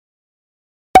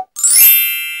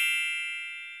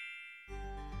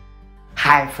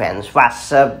Hi friends,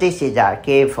 what's up? This is our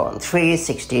iPhone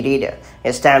 360 reader.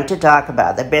 It's time to talk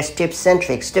about the best tips and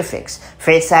tricks to fix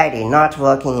Face ID not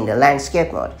working in the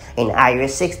landscape mode in iOS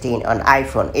 16 on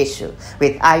iPhone issue.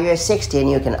 With iOS 16,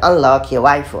 you can unlock your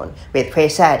iPhone with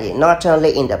Face ID not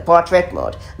only in the portrait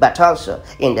mode but also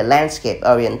in the landscape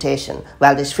orientation.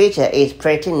 While this feature is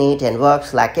pretty neat and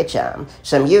works like a charm,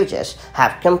 some users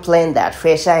have complained that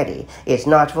Face ID is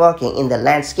not working in the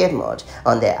landscape mode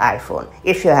on their iPhone.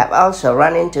 If you have also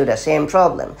run into the same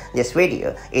problem, this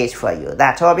video is for you.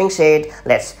 That all being said,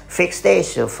 let's fix the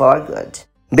issue for good.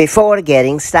 Before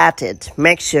getting started,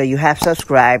 make sure you have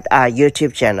subscribed our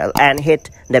YouTube channel and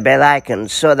hit the bell icon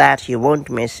so that you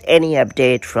won't miss any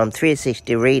update from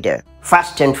 360 Reader.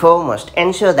 First and foremost,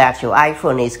 ensure that your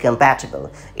iPhone is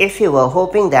compatible. If you were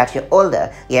hoping that your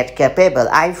older yet capable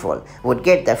iPhone would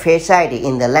get the Face ID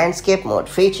in the landscape mode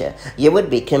feature, you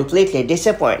would be completely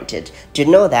disappointed to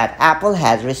know that Apple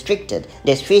has restricted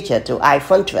this feature to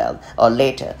iPhone 12 or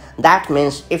later. That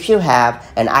means if you have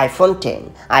an iPhone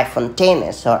 10, iPhone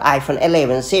XS or iPhone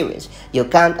 11 series, you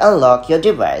can't unlock your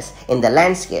device in the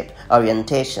landscape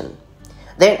orientation.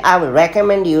 Then I would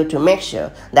recommend you to make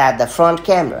sure that the front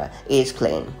camera is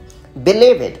clean.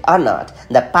 Believe it or not,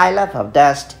 the pileup of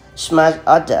dust, smudge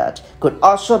or dirt could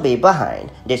also be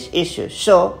behind this issue,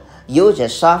 so use a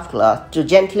soft cloth to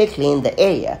gently clean the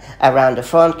area around the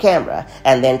front camera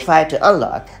and then try to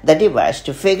unlock the device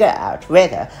to figure out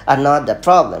whether or not the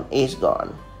problem is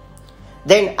gone.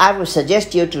 Then I would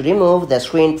suggest you to remove the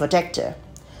screen protector.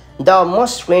 Though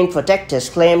most screen protectors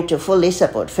claim to fully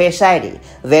support Face ID,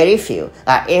 very few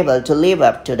are able to live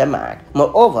up to the mark.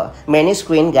 Moreover, many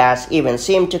screen guards even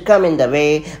seem to come in the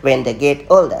way when they get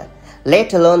older.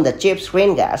 Let alone the cheap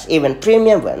screen guards, even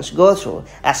premium ones go through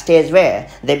a stage where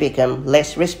they become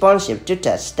less responsive to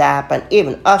touch, tap, and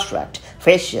even obstruct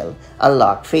facial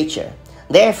unlock feature.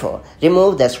 Therefore,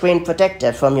 remove the screen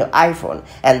protector from your iPhone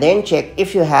and then check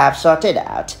if you have sorted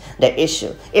out the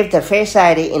issue. If the Face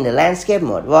ID in the landscape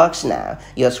mode works now,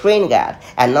 your screen guard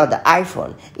and not the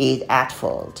iPhone is at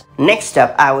fault. Next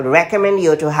up, I would recommend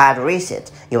you to hard reset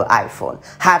your iPhone.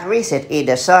 Hard reset is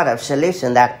the sort of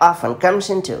solution that often comes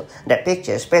into the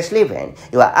picture, especially when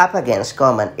you are up against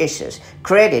common issues.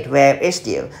 Credit where it's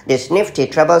due. This nifty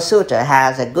troubleshooter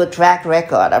has a good track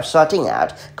record of sorting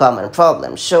out common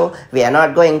problems, so we are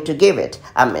not going to give it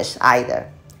a miss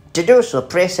either. To do so,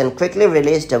 press and quickly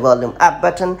release the volume up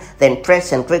button, then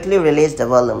press and quickly release the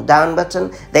volume down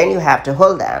button, then you have to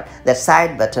hold down the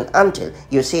side button until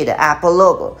you see the Apple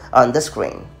logo on the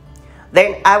screen.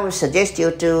 Then I would suggest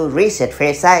you to reset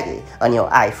Face ID on your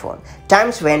iPhone.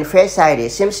 Times when Face ID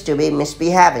seems to be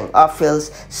misbehaving or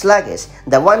feels sluggish,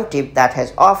 the one tip that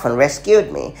has often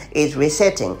rescued me is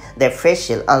resetting the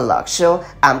facial unlock. So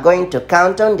I'm going to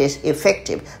count on this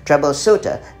effective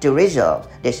troubleshooter to resolve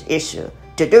this issue.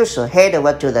 To do so, head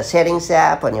over to the Settings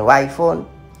app on your iPhone.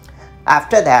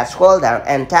 After that, scroll down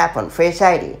and tap on Face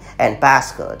ID and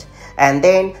passcode, and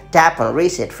then tap on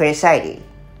Reset Face ID.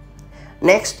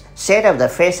 Next, set up the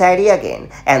Face ID again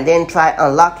and then try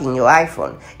unlocking your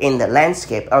iPhone in the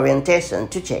landscape orientation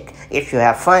to check if you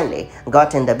have finally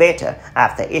gotten the better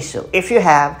of the issue. If you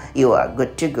have, you are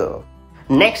good to go.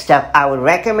 Next up, I would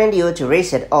recommend you to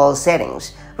reset all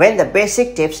settings. When the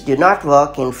basic tips do not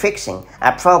work in fixing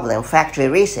a problem, factory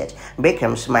reset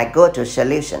becomes my go-to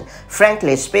solution.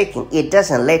 Frankly speaking, it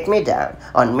doesn't let me down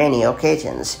on many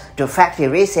occasions. To factory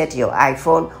reset your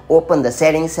iPhone, open the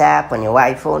Settings app on your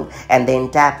iPhone and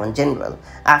then tap on General.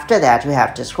 After that, you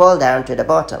have to scroll down to the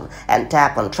bottom and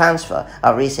tap on Transfer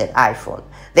or Reset iPhone.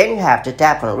 Then you have to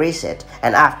tap on Reset,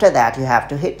 and after that you have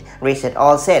to hit Reset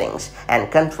All Settings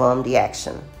and confirm the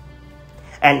action.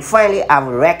 And finally, I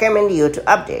would recommend you to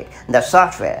update the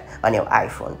software on your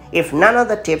iPhone. If none of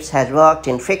the tips has worked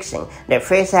in fixing the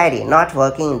Face ID not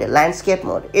working in the landscape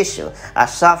mode issue, a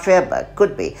software bug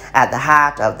could be at the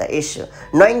heart of the issue.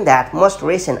 Knowing that most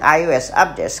recent iOS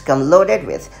updates come loaded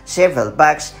with several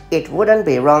bugs, it wouldn't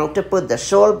be wrong to put the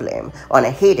sole blame on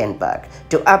a hidden bug.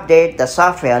 To update the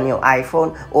software on your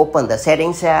iPhone, open the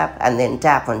Settings app and then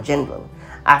tap on General.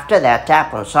 After that,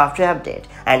 tap on Software Update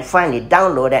and finally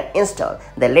download and install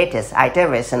the latest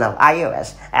iteration of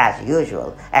iOS as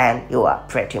usual, and you are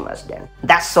pretty much done.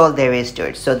 That's all there is to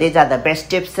it. So these are the best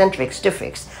tips and tricks to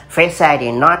fix Face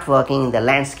ID not working in the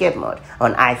landscape mode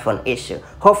on iPhone issue.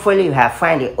 Hopefully you have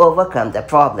finally overcome the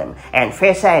problem and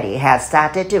Face ID has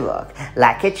started to work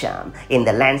like a charm in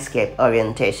the landscape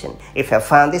orientation. If you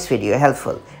found this video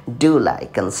helpful, do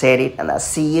like and share it, and I'll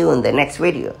see you in the next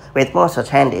video with more such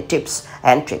handy tips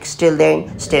and tricks. Till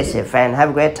then, stay safe and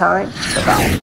have a great time. Bye-bye.